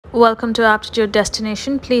Welcome to Aptitude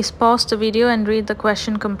Destination. Please pause the video and read the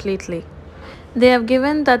question completely. They have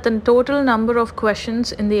given that the total number of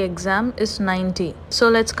questions in the exam is 90. So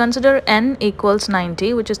let's consider n equals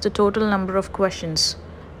 90, which is the total number of questions.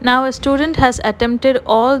 Now a student has attempted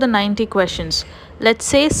all the 90 questions. Let's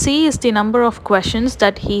say C is the number of questions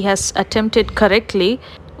that he has attempted correctly,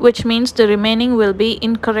 which means the remaining will be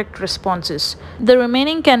incorrect responses. The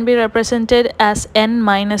remaining can be represented as n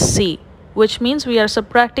minus C, which means we are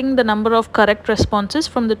subtracting the number of correct responses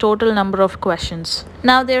from the total number of questions.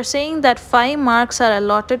 Now they are saying that 5 marks are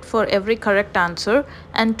allotted for every correct answer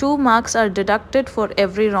and 2 marks are deducted for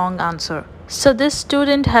every wrong answer. So this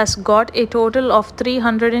student has got a total of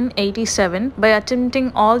 387 by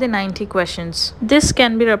attempting all the 90 questions. This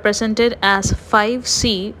can be represented as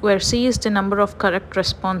 5C, where C is the number of correct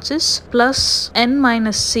responses, plus n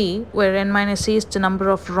minus C, where n minus C is the number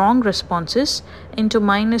of wrong responses, into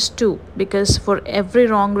minus 2, because for every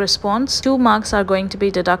wrong response 2 marks are going to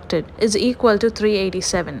be deducted, is equal to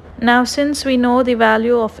 387. Now since we know the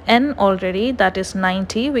value of n already, that is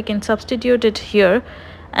 90, we can substitute it here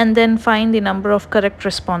and then find the number of correct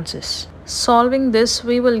responses. Solving this,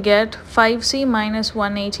 we will get 5C minus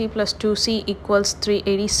 180 plus 2C equals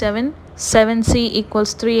 387. 7C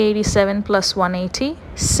equals 387 plus 180.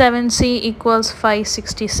 7C equals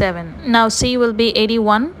 567. Now C will be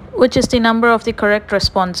 81, which is the number of the correct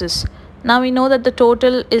responses. Now we know that the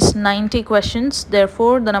total is 90 questions.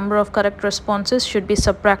 Therefore, the number of correct responses should be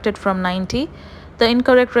subtracted from 90. The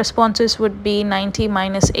incorrect responses would be 90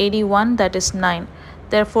 minus 81, that is 9.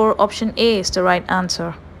 Therefore, option A is the right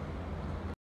answer.